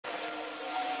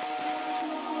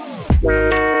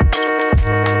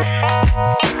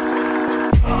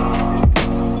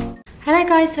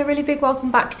guys, so really big welcome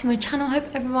back to my channel. Hope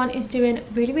everyone is doing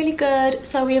really good.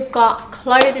 So we have got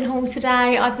clothing haul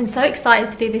today. I've been so excited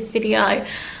to do this video.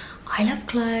 I love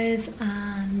clothes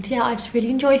and yeah, I just really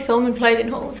enjoy filming clothing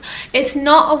hauls. It's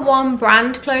not a one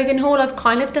brand clothing haul. I've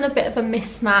kind of done a bit of a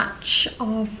mismatch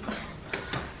of...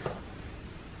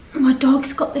 My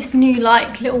dog's got this new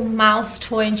like little mouse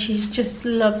toy and she just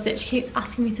loves it. She keeps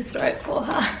asking me to throw it for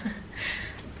her.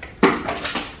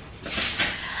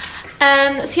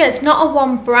 So yeah, it's not a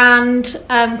one brand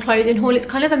clothing haul. It's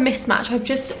kind of a mismatch. I've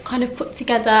just kind of put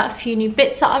together a few new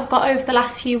bits that I've got over the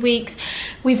last few weeks.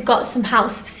 We've got some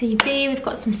House of CB, we've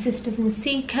got some Sisters and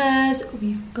Seekers,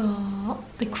 we've got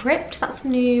the Kript, that's a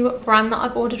new brand that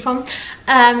I've ordered from.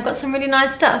 We've got some really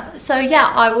nice stuff. So yeah,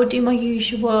 I will do my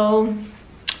usual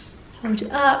hold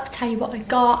it up, tell you what I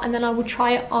got, and then I will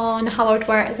try it on how I would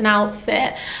wear it as an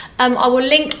outfit. I will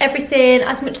link everything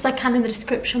as much as I can in the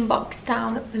description box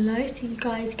down below so you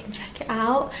guys can check it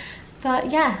out. But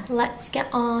yeah, let's get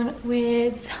on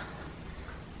with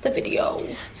the video.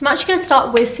 So I'm actually going to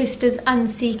start with Sisters and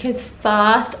Seekers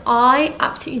first. I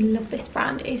absolutely love this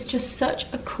brand. It's just such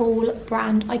a cool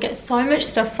brand. I get so much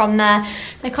stuff from there.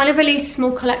 They kind of release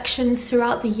small collections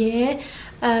throughout the year.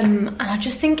 And I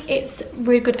just think it's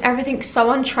really good. Everything's so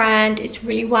on trend. It's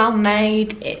really well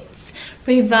made. It's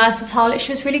really versatile. It's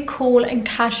just really cool and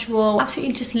casual.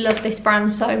 Absolutely just love this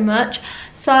brand so much.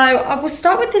 So I will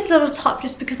start with this little top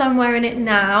just because I'm wearing it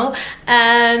now.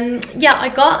 Yeah, I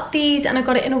got these and I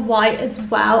got it in a white as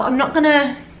well. I'm not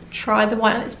gonna try the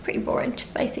white on. It's pretty boring,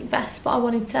 just basic vest, but I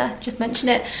wanted to just mention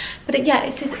it. But yeah,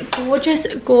 it's this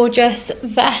gorgeous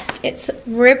vest. It's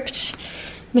ribbed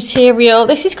material.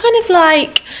 This is kind of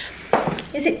like,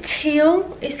 is it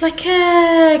teal? It's like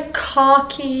a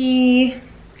khaki,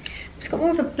 it's got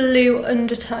more of a blue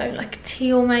undertone, like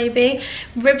teal maybe.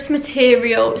 Ribbed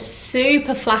material,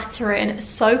 super flattering,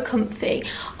 so comfy.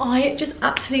 I just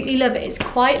absolutely love it. It's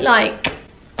quite like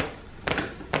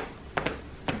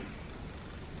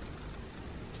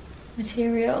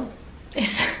material,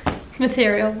 it's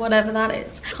material, whatever that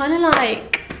is, kind of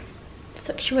like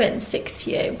sucks you in, sticks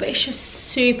to you, but it's just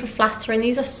super flattering.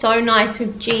 These are so nice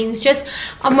with jeans. Just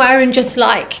I'm wearing just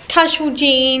like casual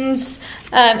jeans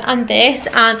and this,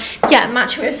 and yeah,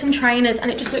 match it with some trainers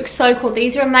and it just looks so cool.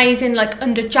 These are amazing like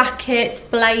under jackets,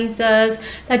 blazers.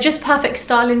 They're just perfect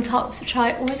styling tops, which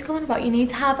I always go on about. You need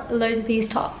to have loads of these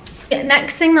tops. Yeah,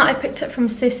 next thing that I picked up from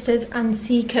Sisters and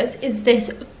Seekers is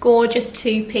this gorgeous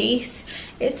two-piece.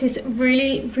 It's this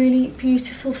really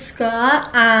beautiful skirt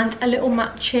and a little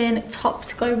matching top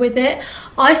to go with it.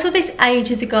 I saw this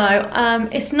ages ago.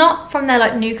 It's not from their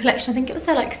like new collection. I think it was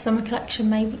their like summer collection,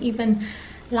 maybe even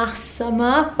last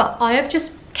summer. But I have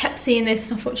just kept seeing this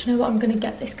and I thought, you know what, I'm going to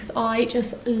get this because I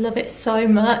just love it so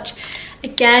much.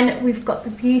 Again, we've got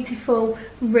the beautiful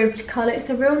ribbed colour.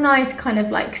 It's a real nice kind of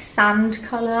like sand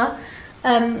colour.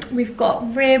 We've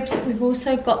got ribs. We've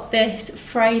also got this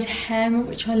frayed hem,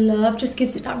 which I love. Just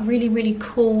gives it that really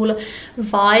cool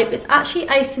vibe. It's actually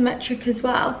asymmetric as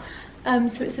well,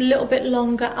 so it's a little bit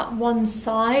longer at one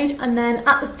side, and then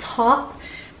at the top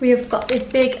we have got this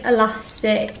big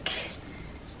elastic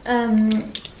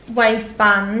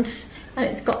waistband, and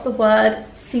it's got the word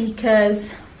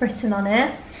Seekers written on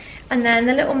it, and then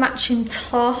the little matching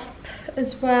top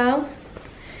as well.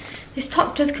 This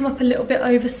top does come up a little bit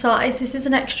oversized. This is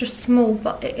an extra small,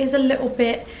 but it is a little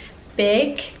bit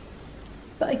big.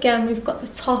 But again, we've got the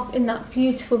top in that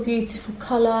beautiful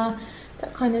colour,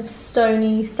 that kind of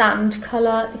stony sand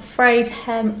colour, the frayed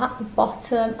hem at the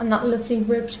bottom, and that lovely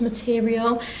ribbed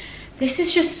material. This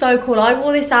is just so cool. I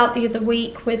wore this out the other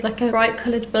week with like a bright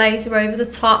coloured blazer over the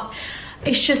top.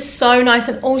 It's just so nice,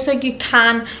 and also you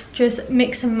can just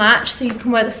mix and match, so you can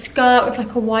wear the skirt with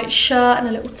like a white shirt and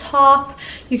a little top.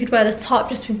 You could wear the top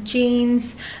just with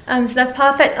jeans, so they're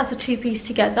perfect as a two-piece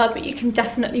together, but you can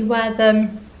definitely wear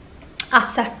them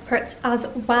as separate as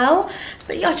well.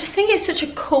 But yeah, I just think it's such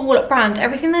a cool brand.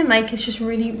 Everything they make is just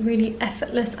really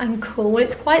effortless and cool.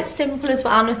 It's quite simple as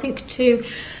well, and I think too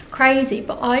crazy,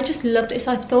 but I just loved it.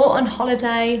 So I thought on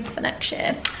holiday for next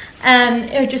year,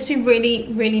 it would just be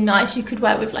really nice. You could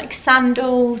wear it with like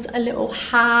sandals, a little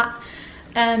hat,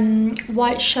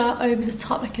 white shirt over the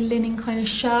top, like a linen kind of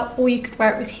shirt, or you could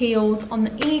wear it with heels on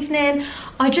the evening.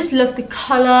 I just love the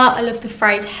colour. I love the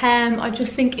frayed hem. I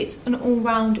just think it's an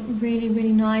all-round really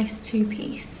nice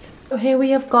two-piece. So here we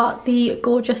have got the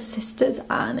gorgeous Sisters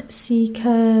and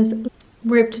Seekers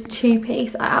ribbed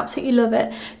two-piece. I absolutely love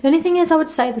it. The only thing is, I would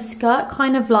say the skirt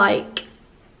kind of like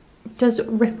does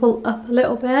ripple up a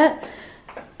little bit.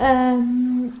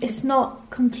 It's not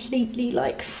completely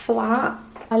like flat.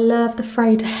 I love the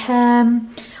frayed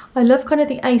hem. I love kind of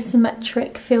the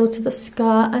asymmetric feel to the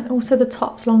skirt, and also the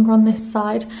top's longer on this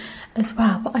side as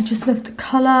well. But I just love the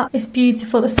colour. It's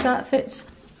beautiful. The skirt fits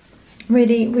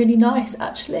really, really nice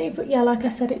actually. But yeah, like I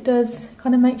said, it does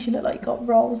kind of makes you look like you got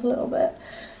rolls a little bit.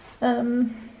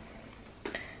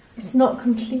 It's not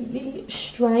completely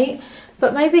straight,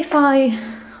 but maybe if I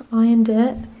ironed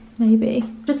it, maybe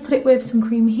just put it with some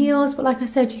cream heels. But like I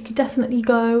said, you could definitely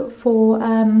go for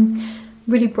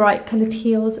really bright coloured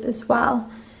heels as well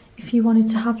if you wanted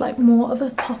to have like more of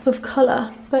a pop of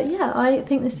colour. But yeah, I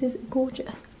think this is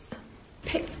gorgeous.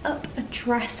 Picked up a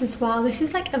dress as well. This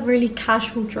is like a really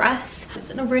casual dress. It's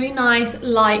in a really nice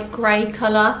light grey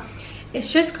colour. It's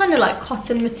just kind of like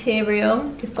cotton material.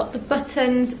 We've got the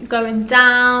buttons going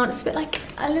down. It's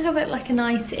a little bit like a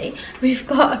nightie. We've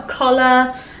got a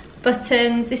collar,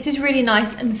 buttons. This is really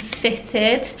nice and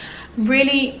fitted.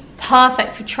 Really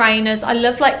perfect for trainers. I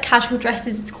love like casual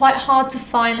dresses. It's quite hard to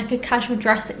find like a casual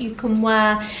dress that you can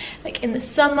wear like in the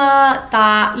summer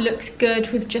that looks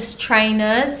good with just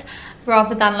trainers,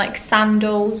 rather than like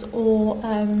sandals or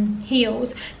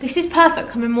heels. This is perfect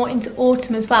coming more into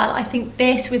autumn as well. I think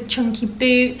this with chunky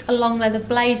boots, a long leather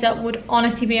blazer would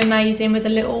honestly be amazing with a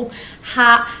little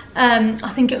hat.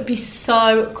 I think it would be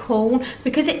so cool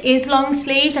because it is long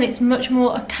sleeves and it's much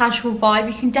more a casual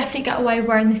vibe. You can definitely get away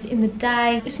wearing this in the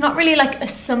day. It's not really like a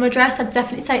summer dress. I'd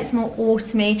definitely say it's more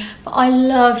autumny, but I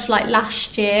loved like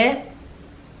last year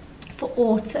for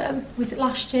autumn. Was it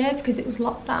last year? Because it was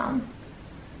lockdown.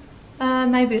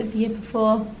 Maybe it was the year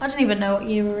before. I don't even know what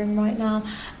year we're in right now.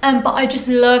 But I just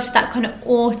loved that kind of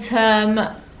autumn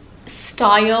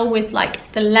style with like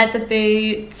the leather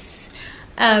boots,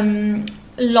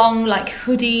 long like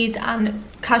hoodies and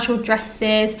casual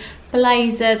dresses,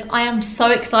 blazers. I am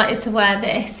so excited to wear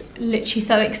this, literally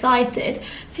so excited.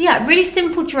 So yeah, really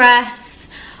simple dress.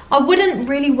 I wouldn't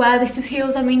really wear this with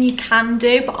heels. I mean, you can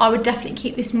do, but I would definitely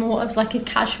keep this more as like a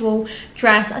casual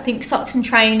dress. I think socks and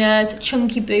trainers,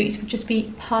 chunky boots would just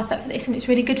be perfect for this, and it's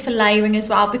really good for layering as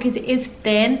well because it is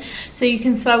thin, so you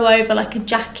can throw over like a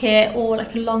jacket or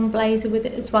like a long blazer with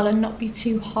it as well and not be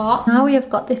too hot. Now we have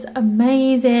got this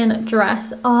amazing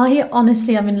dress. I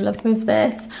honestly am in love with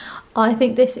this. I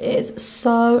think this is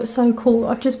so cool.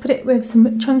 I've just put it with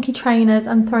some chunky trainers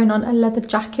and thrown on a leather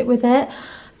jacket with it.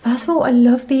 First of all, I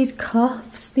love these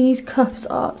cuffs. These cuffs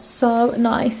are so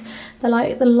nice. They're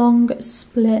like the long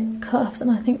split cuffs,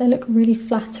 and I think they look really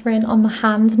flattering on the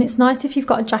hands. And it's nice if you've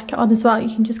got a jacket on as well.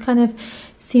 You can just kind of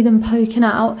see them poking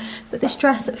out. But this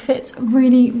dress fits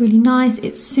really nice.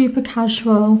 It's super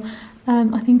casual.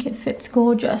 I think it fits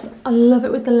gorgeous. I love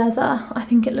it with the leather. I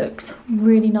think it looks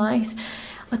really nice.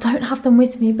 I don't have them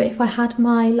with me, but if I had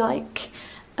my like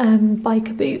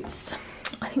biker boots,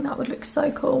 I think that would look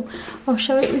so cool. I'll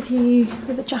show it with you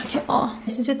with the jacket off.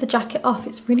 This is with the jacket off.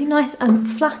 It's really nice and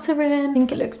flattering. I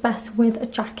think it looks best with a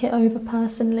jacket over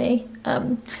personally.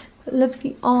 It loves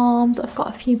the arms. I've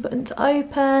got a few buttons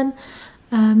open.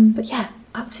 But yeah,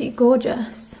 absolutely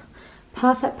gorgeous.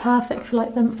 Perfect for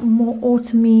like the more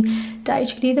autumny days.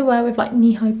 You could either wear with like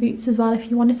knee-high boots as well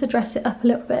if you wanted to dress it up a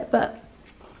little bit, but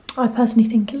I personally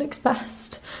think it looks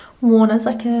best worn as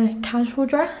like a casual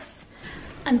dress.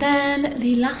 And then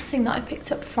the last thing that I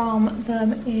picked up from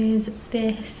them is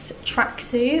this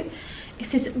tracksuit.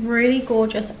 It's this really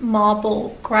gorgeous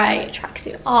marble grey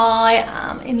tracksuit. I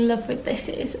am in love with this.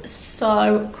 It is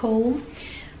so cool.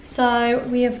 So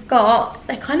we have got,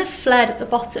 they're kind of flared at the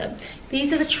bottom.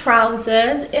 These are the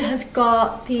trousers. It has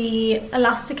got the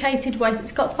elasticated waist.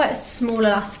 It's got quite a small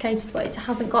elasticated waist. It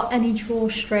hasn't got any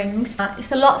drawstrings.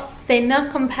 It's a lot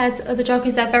thinner compared to other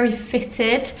joggers. They're very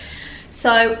fitted.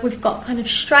 So we've got kind of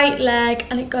straight leg,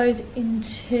 and it goes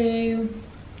into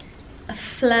a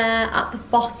flare at the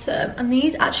bottom. And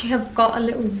these actually have got a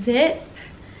little zip.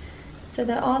 So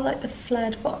there are like the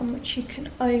flared bottom, which you can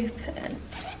open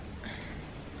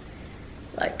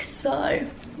like so.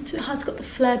 So it has got the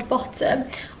flared bottom.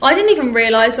 I didn't even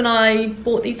realise when I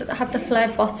bought these that they had the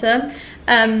flared bottom.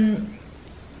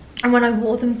 And when I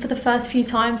wore them for the first few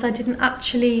times, I didn't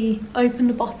actually open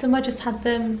the bottom. I just had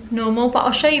them normal, but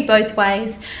I'll show you both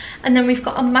ways. And then we've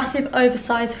got a massive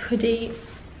oversized hoodie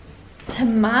to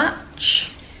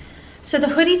match. So the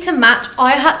hoodie to match,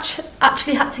 I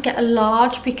actually had to get a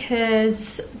large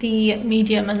because the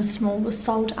medium and small was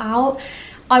sold out.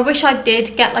 I wish I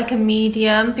did get like a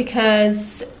medium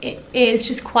because it is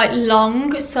just quite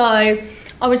long. So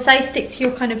I would say stick to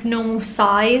your kind of normal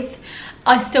size.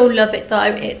 I still love it though.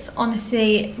 It's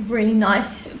honestly really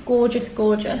nice. It's gorgeous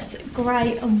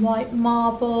grey and white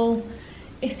marble.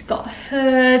 It's got a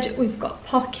hood, we've got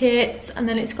pockets, and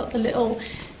then it's got the little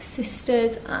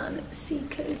Sisters and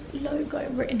Seekers logo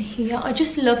written here. I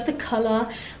just love the colour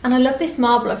and I love this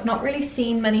marble. I've not really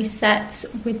seen many sets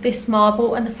with this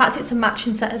marble, and the fact it's a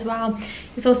matching set as well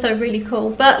is also really cool.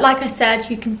 But like I said,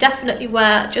 you can definitely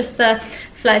wear just the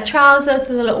flared trousers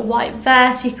with a little white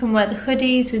vest. You can wear the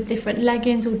hoodies with different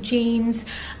leggings or jeans.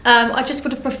 I just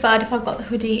would have preferred if I got the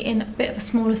hoodie in a bit of a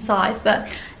smaller size, but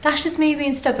that's just me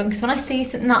being stubborn, because when I see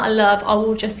something that I love, I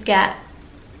will just get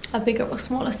a bigger or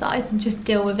smaller size and just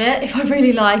deal with it if I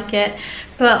really like it.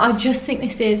 But I just think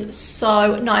this is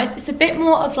so nice. It's a bit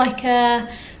more of like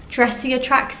a dressier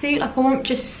tracksuit. Like, I won't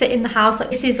just sit in the house. Like,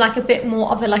 this is like a bit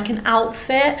more of a like an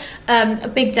outfit.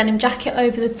 A big denim jacket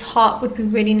over the top would be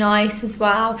really nice as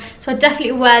well. So I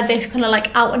definitely wear this kind of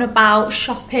like out and about,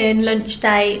 shopping, lunch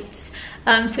dates.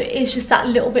 So it is just that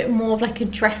little bit more of like a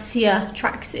dressier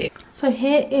tracksuit. So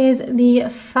here is the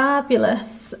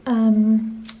fabulous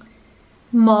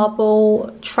marble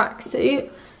tracksuit.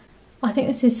 I think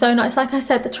this is so nice. Like I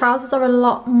said, the trousers are a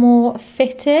lot more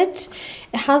fitted.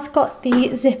 It has got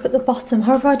the zip at the bottom.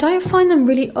 However, I don't find them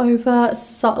really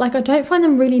like I don't find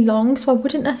them really long, so I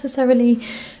wouldn't necessarily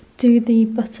do the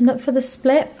button up for the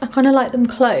split. I kind of like them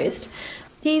closed.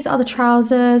 These are the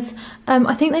trousers.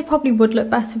 I think they probably would look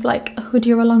better with like a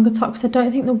hoodie or a longer top, because I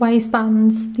don't think the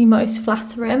waistband's the most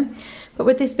flattering. But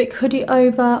with this big hoodie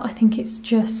over, I think it's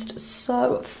just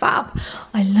so fab.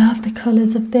 I love the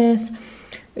colours of this.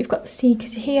 We've got the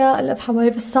Seekers here. I love how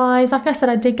oversized. Like I said,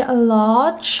 I did get a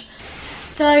large.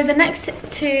 So the next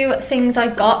two things I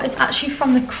got is actually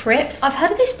from the Kript. I've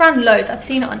heard of this brand loads. I've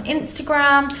seen it on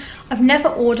Instagram. I've never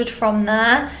ordered from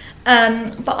there.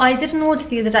 But I did an order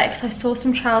the other day because I saw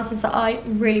some trousers that I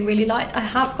really liked. I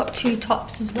have got two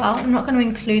tops as well. I'm not going to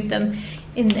include them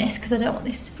in this because I don't want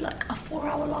this to be like a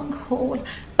 4-hour long haul.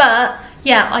 But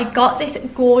yeah, I got this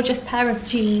gorgeous pair of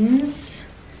jeans.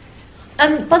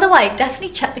 By the way,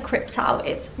 definitely check the Kript out.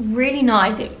 It's really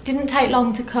nice. It didn't take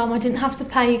long to come. I didn't have to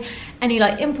pay any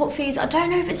like import fees. I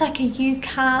don't know if it's like a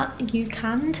UK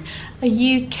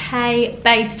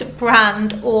based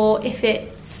brand or if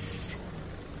it's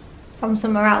from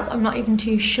somewhere else. I'm not even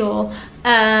too sure.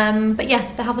 But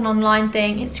yeah, they have an online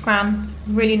thing, Instagram.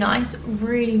 Really nice,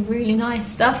 really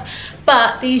nice stuff.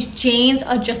 But these jeans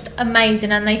are just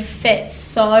amazing and they fit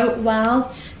so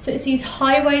well. So it's these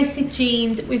high-waisted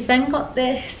jeans. We've then got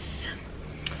this,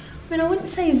 I mean, I wouldn't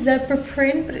say zebra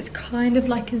print, but it's kind of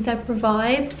like a zebra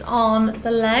vibes on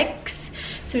the legs.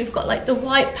 So we've got like the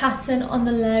white pattern on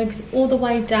the legs all the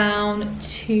way down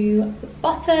to the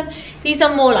bottom. These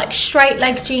are more like straight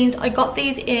leg jeans. I got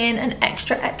these in an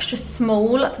extra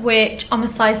small, which I'm a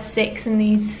size 6 and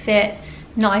these fit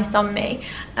nice on me.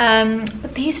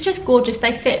 But these are just gorgeous.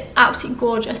 They fit absolutely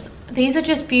gorgeous. These are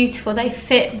just beautiful. They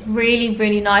fit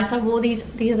really nice. I wore these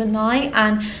the other night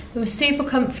and they were super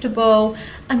comfortable.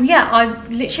 And yeah, I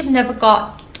literally have never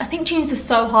got, I think jeans are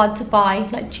so hard to buy.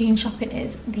 Like, jean shopping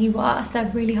is the worst.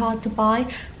 They're really hard to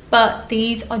buy, but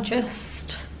these are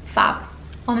just fab,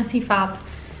 honestly fab.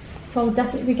 So I'll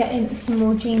definitely be getting some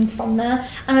more jeans from there.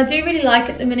 And I do really like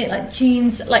at the minute like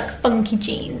jeans, like funky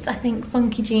jeans. I think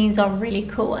funky jeans are really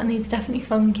cool and these are definitely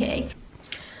funky.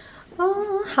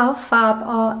 Oh, how fab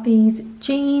are these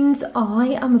jeans?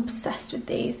 I am obsessed with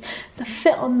these. The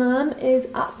fit on them is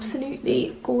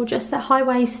absolutely gorgeous. They're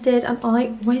high-waisted and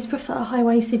I always prefer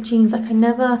high-waisted jeans. Like, I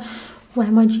never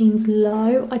wear my jeans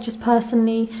low. I just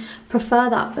personally prefer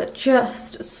that, but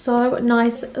just so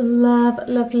nice. Love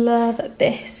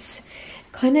this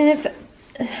kind of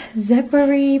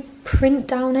zebra-y print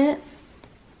down it.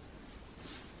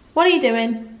 What are you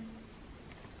doing?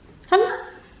 Hello?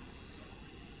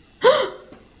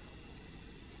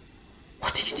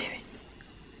 What are you doing?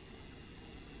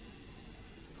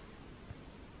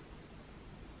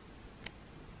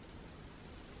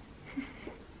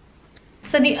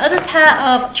 So the other pair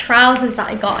of trousers that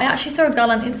I got, I actually saw a girl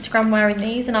on Instagram wearing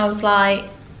these and I was like,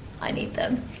 I need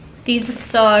them. These are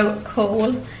so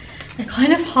cool. They're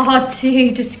kind of hard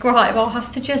to describe. You'll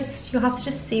have to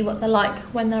just see what they're like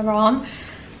when they're on.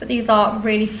 But these are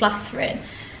really flattering.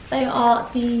 They are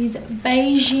these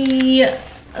beigey,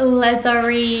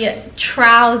 leathery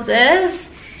trousers.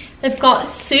 They've got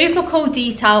super cool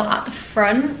detail at the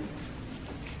front.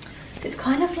 So it's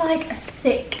kind of like a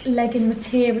thick legging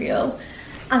material.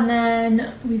 And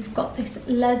then we've got this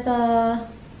leather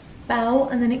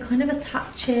belt and then it kind of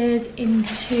attaches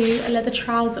into a leather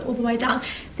trouser all the way down.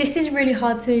 This is really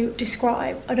hard to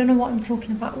describe. I don't know what I'm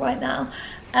talking about right now.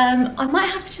 I might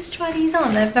have to just try these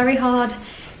on. They're very hard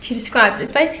to describe, but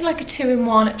it's basically like a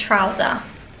 2-in-1 trouser.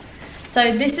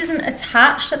 So this isn't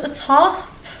attached at the top.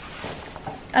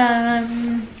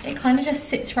 It kind of just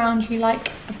sits around you like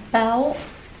a belt.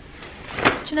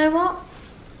 do you know what?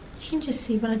 You can just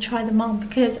see when I try them on,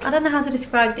 because I don't know how to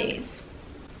describe these.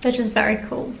 They're just very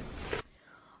cool.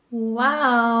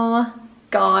 Wow.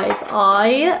 Guys,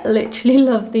 I literally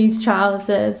love these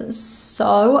trousers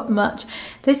so much.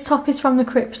 This top is from the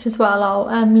Kript as well.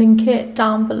 I'll link it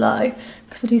down below,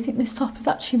 because I do think this top is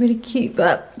actually really cute.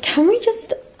 But can we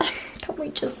just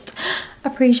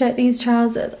appreciate these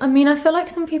trousers? I mean, I feel like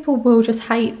some people will just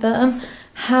hate them.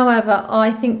 However,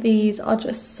 I think these are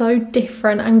just so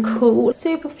different and cool.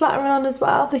 Super flattering on as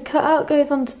well. The cutout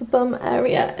goes onto the bum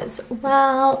area as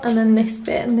well, and then this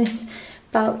bit and this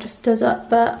belt just does up.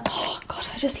 But oh god,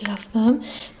 I just love them.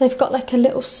 They've got like a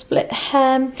little split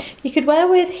hem. You could wear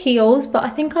with heels, but I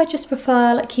think I just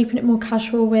prefer like keeping it more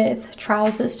casual with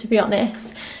trousers, to be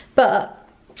honest. But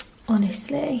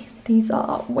honestly, these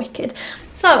are wicked.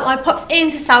 So I popped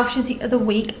into Selfridges the other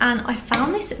week and I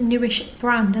found this newish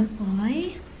brand, and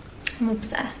I'm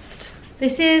obsessed.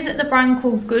 This is the brand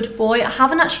called Good Boy. I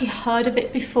haven't actually heard of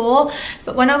it before,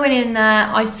 but when I went in there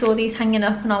I saw these hanging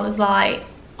up and I was like,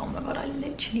 oh my god, I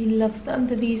literally love them.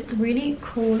 They're these really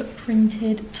cool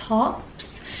printed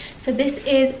tops. So this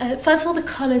is, first of all, the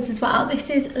colours as well.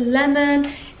 This is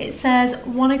lemon. It says,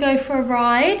 wanna go for a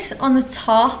ride on the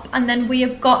top. And then we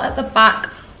have got at the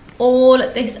back all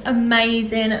this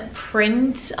amazing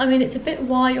print. I mean, it's a bit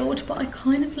wild, but I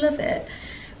kind of love it.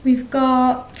 We've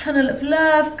got Tunnel of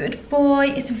Love, Good Boy.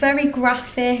 It's very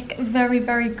graphic, very,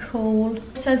 very cool.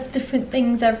 It says different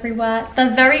things everywhere.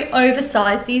 They're very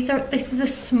oversized. This is a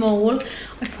small.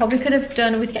 I probably could have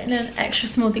done with getting an extra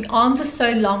small. The arms are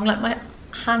so long, like my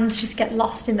hands just get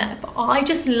lost in there. But I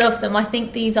just love them. I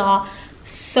think these are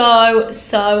so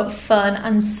fun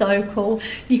and so cool.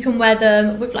 You can wear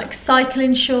them with like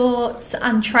cycling shorts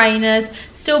and trainers.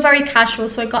 Still very casual.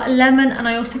 So I got a lemon and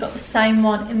I also got the same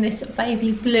one in this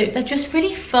baby blue. They're just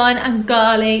really fun and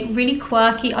girly, really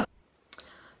quirky.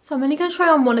 So I'm only going to try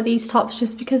on one of these tops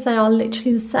just because they are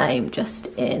literally the same, just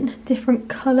in different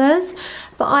colours.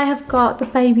 But I have got the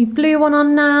baby blue one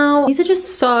on now. These are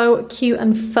just so cute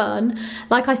and fun.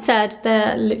 Like I said,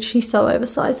 they're literally so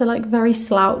oversized. They're like very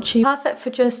slouchy. Perfect for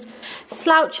just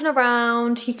slouching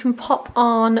around. You can pop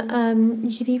on,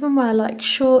 you could even wear like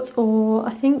shorts, or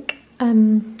I think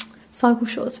cycle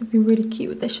shorts would be really cute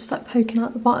with this, just like poking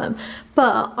out the bottom.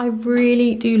 But I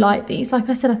really do like these. Like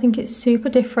I said, I think it's super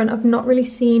different. I've not really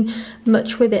seen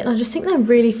much with it, and I just think they're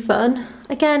really fun.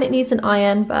 Again, it needs an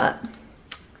iron, but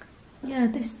yeah.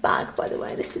 This bag, by the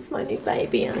way, this is my new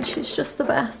baby and she's just the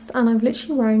best, and I'm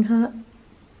literally wearing her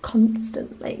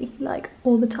constantly, like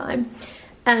all the time.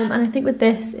 And I think with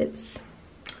this, it's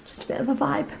just a bit of a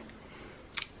vibe.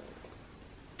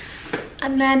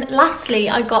 And then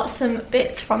lastly, I got some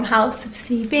bits from House of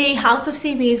CB. House of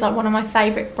CB is like one of my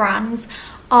favourite brands.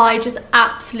 I just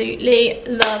absolutely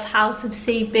love House of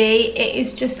CB. It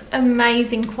is just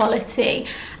amazing quality.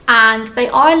 And they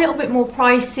are a little bit more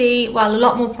pricey, well, a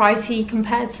lot more pricey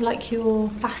compared to like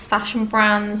your fast fashion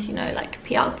brands, you know, like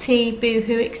PLT,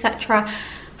 Boohoo, etc.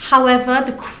 However,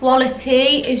 the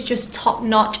quality is just top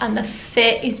notch and the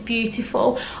fit is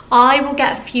beautiful. I will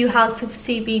get a few House of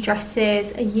CB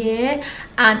dresses a year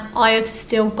and I have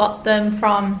still got them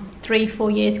from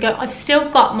 3-4 years ago. I've still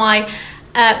got my,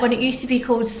 when it used to be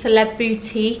called Celeb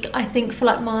Boutique, I think for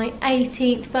like my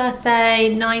 18th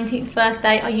birthday, 19th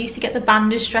birthday, I used to get the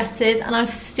bandage dresses and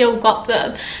I've still got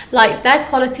them. Like, their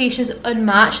quality is just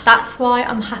unmatched. That's why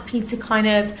I'm happy to kind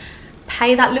of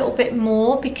pay that little bit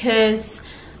more, because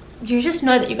you just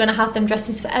know that you're going to have them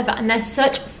dresses forever, and they're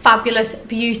such fabulous,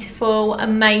 beautiful,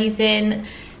 amazing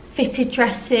fitted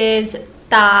dresses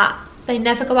that they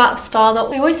never go out of style.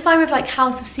 I always find with like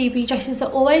House of CB dresses, they're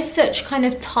always such kind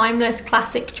of timeless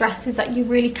classic dresses that you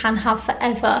really can have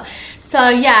forever. So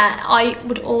yeah, I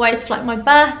would always for like my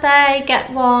birthday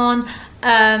get one,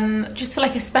 just for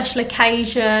like a special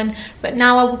occasion. But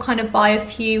now I will kind of buy a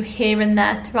few here and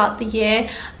there throughout the year,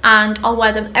 and I'll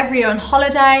wear them every year on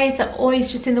holidays. They're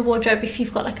always just in the wardrobe if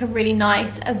you've got like a really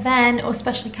nice event or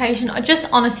special occasion. I just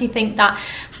honestly think that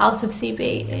House of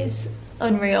CB is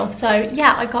unreal. So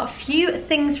yeah, I got a few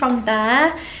things from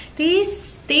there.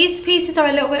 These pieces are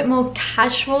a little bit more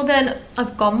casual than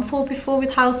I've gone for before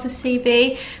with House of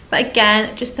CB, but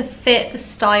again, just the fit, the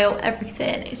style,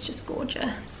 everything is just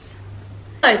gorgeous.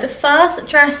 So the first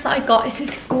dress that I got is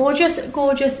this gorgeous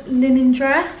linen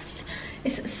dress.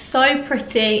 It's so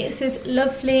pretty. It's this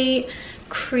lovely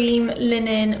cream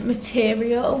linen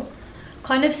material,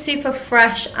 kind of super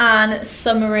fresh and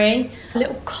summery. A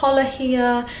little collar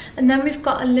here, and then we've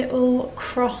got a little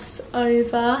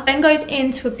crossover. Then goes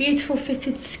into a beautiful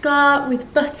fitted skirt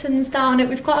with buttons down it.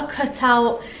 We've got a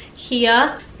cutout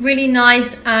here, really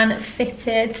nice and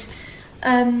fitted.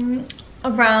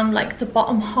 around like the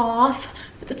bottom half,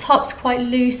 but the top's quite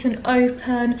loose and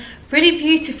open. Really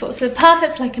beautiful, so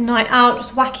perfect for like a night out,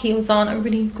 just whack heels on, a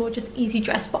really gorgeous easy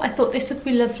dress. But I thought this would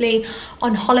be lovely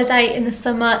on holiday in the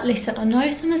summer. Listen, I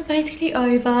know summer's basically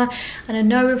over, and I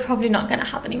know we're probably not going to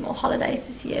have any more holidays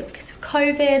this year because of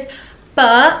COVID,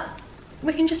 but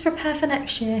we can just prepare for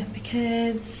next year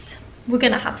because we're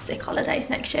going to have sick holidays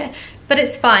next year. But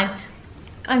it's fine.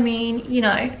 I mean, you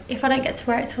know, if I don't get to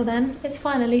wear it till then, it's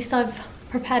fine. At least I've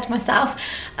prepared myself.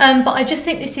 But I just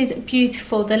think this is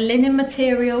beautiful. The linen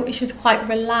material is just quite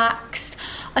relaxed.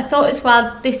 I thought as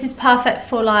well, this is perfect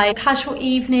for like casual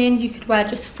evening. You could wear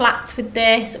just flats with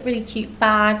this, a really cute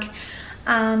bag,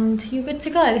 and you're good to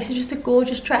go. This is just a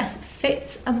gorgeous dress. It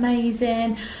fits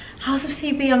amazing. House of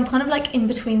CB, I'm kind of like in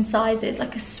between sizes.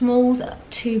 Like a small's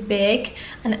too big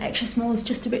and an extra small's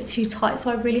just a bit too tight, so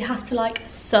I really have to like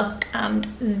suck and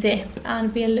zip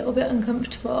and be a little bit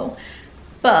uncomfortable.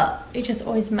 But it just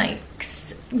always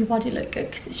makes your body look good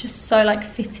because it's just so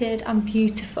like fitted and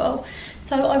beautiful.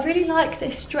 So I really like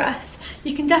this dress.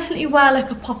 You can definitely wear like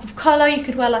a pop of colour. You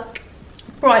could wear like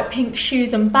bright pink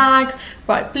shoes and bag,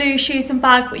 bright blue shoes and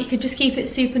bag, but you could just keep it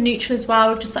super neutral as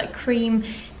well with just like cream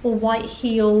or white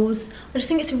heels. I just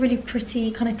think it's a really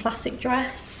pretty kind of classic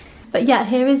dress. But yeah,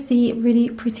 here is the really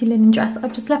pretty linen dress.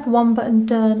 I've just left one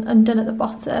button undone at the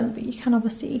bottom, but you can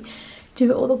obviously do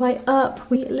it all the way up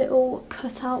with a little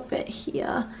cutout bit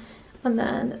here, and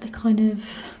then the kind of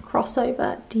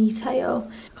crossover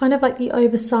detail, kind of like the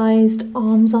oversized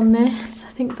arms on this.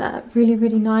 I think they're really,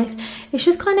 really nice. It's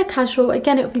just kind of casual.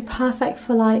 Again, it would be perfect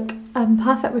for like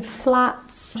perfect with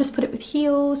flats. Just put it with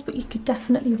heels, but you could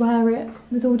definitely wear it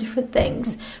with all different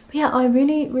things. But yeah, I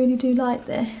really, really do like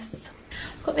this.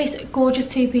 I've got this gorgeous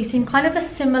two-piece in kind of a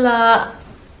similar,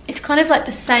 it's kind of like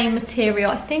the same material.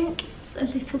 I think it's a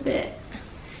little bit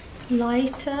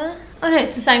lighter. Oh no,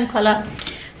 it's the same colour.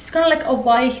 It's kind of like a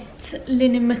white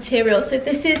linen material. So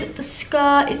this is the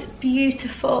skirt. It's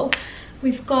beautiful.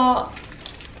 We've got,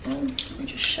 let me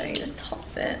just show you the top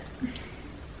bit.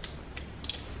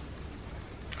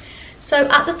 So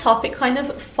at the top it kind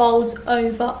of folds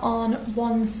over on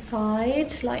one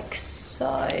side like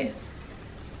so,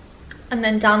 and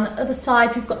then down the other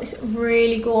side we've got this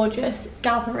really gorgeous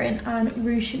gathering and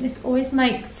ruching. This always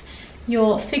makes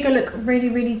your figure look really,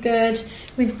 really good.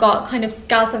 We've got kind of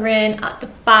gathering at the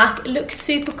back. It looks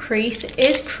super creased. It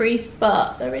is creased,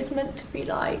 but there is meant to be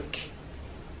like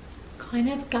kind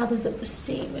of gathers at the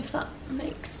seam, if that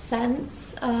makes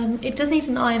sense. It does need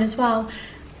an iron as well,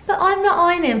 but I'm not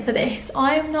ironing for this.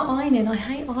 I am not ironing. I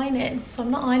hate ironing, so I'm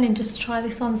not ironing just to try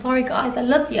this on. Sorry guys, I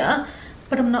love you,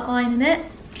 but I'm not ironing it.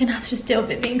 You're gonna have to just deal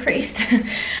with it being creased.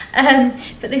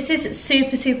 But this is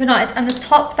super, super nice, and the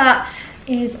top that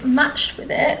is matched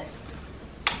with it.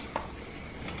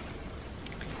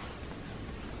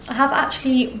 I have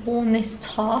actually worn this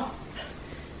top,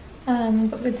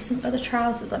 but with some other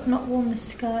trousers. I've not worn the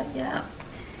skirt yet.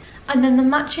 And then the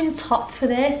matching top for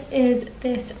this is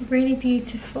this really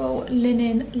beautiful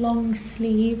linen long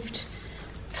sleeved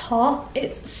top.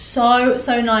 It's so,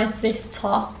 so nice, this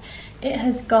top.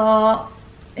 It's got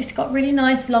really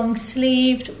nice long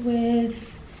sleeved with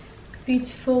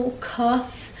beautiful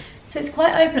cuff. So it's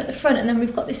quite open at the front, and then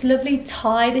we've got this lovely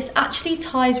tie. This actually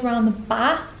ties around the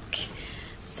back.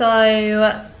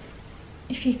 So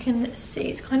if you can see,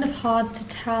 it's kind of hard to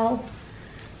tell.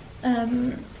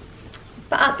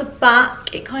 But at the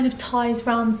back, it kind of ties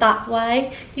around that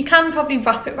way. You can probably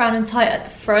wrap it around and tie it at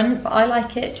the front, but I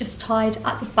like it just tied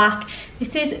at the back.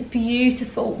 This is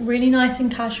beautiful, really nice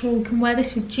and casual. You can wear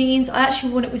this with jeans. I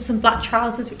actually wore it with some black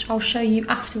trousers, which I'll show you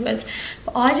afterwards.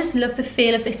 But I just love the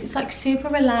feel of this. It's like super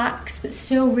relaxed, but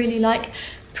still really like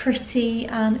pretty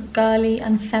and girly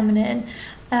and feminine.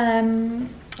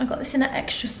 I got this in an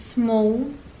extra small.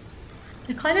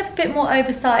 They're kind of a bit more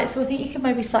oversized, so I think you could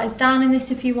maybe size down in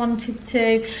this if you wanted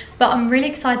to, but I'm really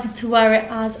excited to wear it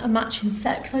as a matching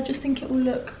set because I just think it will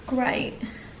look great.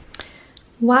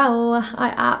 Wow,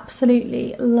 I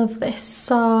absolutely love this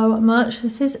so much.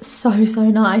 This is so, so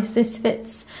nice. This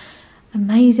fits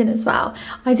amazing as well.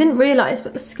 I didn't realise,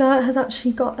 but the skirt has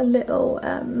actually got a little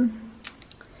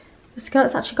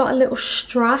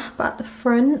strap at the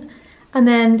front. And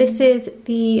then this is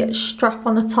the strap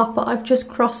on the top, but I've just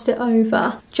crossed it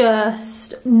over.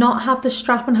 Just not have the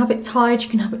strap and have it tied. You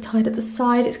can have it tied at the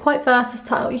side. It's quite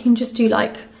versatile. You can just do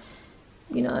like,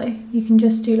 you know, you can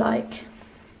just do like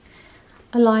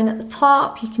a line at the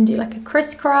top. You can do like a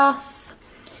crisscross.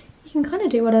 You can kind of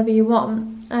do whatever you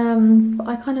want. But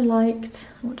I kind of liked,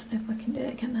 I don't know if I can do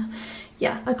it again now.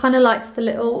 Yeah, I kind of liked the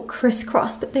little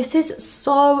crisscross, but this is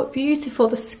so beautiful.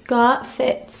 The skirt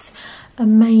fits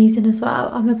amazing as well.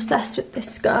 I'm obsessed with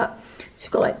this skirt. So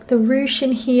we've got like the ruche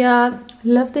in here. I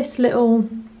love this little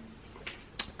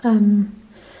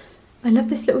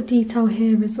detail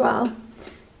here as well,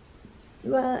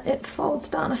 where it folds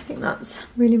down. I think that's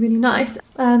really, really nice.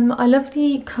 I love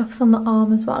the cuffs on the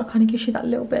arm as well. It kind of gives you that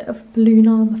little bit of balloon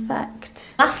arm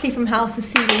effect. Lastly, from House of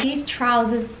CB, these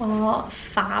trousers are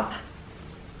fab.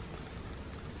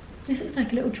 This looks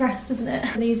like a little dress, doesn't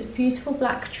it? These beautiful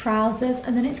black trousers,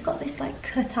 and then it's got this like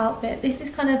cut out bit. This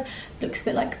is kind of looks a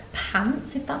bit like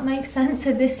pants, if that makes sense.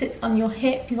 So this sits on your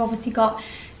hip. You've obviously got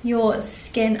your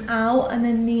skin out, and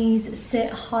then these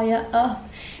sit higher up.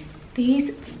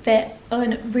 These fit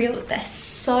unreal. They're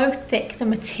so thick. The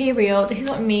material, this is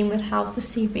what I mean with House of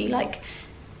CB, like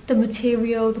the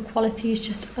material, the quality is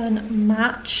just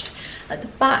unmatched. At the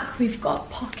back we've got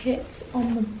pockets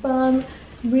on the bum,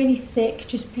 really thick,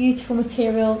 just beautiful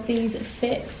material. These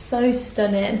fit so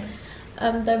stunning.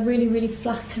 They're really, really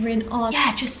flattering on.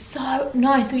 Yeah, just so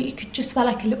nice. Or you could just wear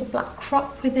like a little black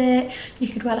crop with it. You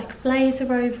could wear like a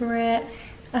blazer over it.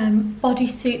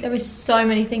 Bodysuit. There is so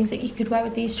many things that you could wear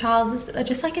with these trousers, but they're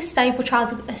just like a staple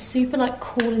trouser, but they're super like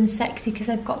cool and sexy because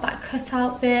they've got that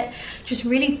cutout bit. Just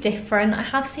really different. I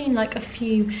have seen like a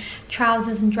few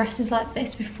trousers and dresses like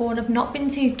this before, and I've not been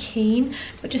too keen,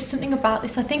 but just something about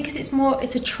this, I think, because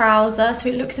it's a trouser, so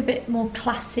it looks a bit more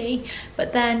classy,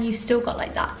 but then you've still got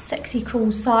like that sexy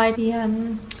cool side,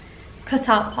 the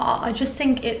cutout part. I just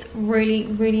think it's really,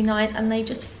 really nice, and they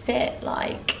just fit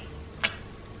like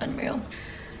unreal.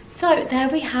 So there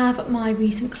we have my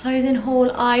recent clothing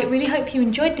haul. I really hope you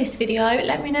enjoyed this video.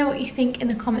 Let me know what you think in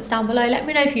the comments down below. Let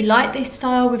me know if you like this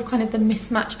style with kind of the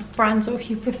mismatch of brands, or if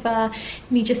you prefer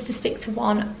me just to stick to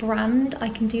one brand. I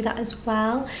can do that as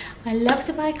well. I love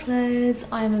to buy clothes.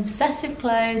 I am obsessed with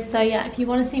clothes. So yeah, if you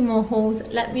want to see more hauls,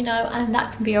 let me know and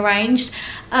that can be arranged.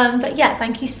 But yeah,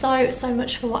 thank you so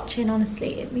much for watching.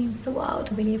 Honestly, it means the world.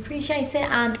 I really appreciate it,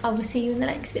 and I will see you in the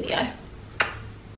next video.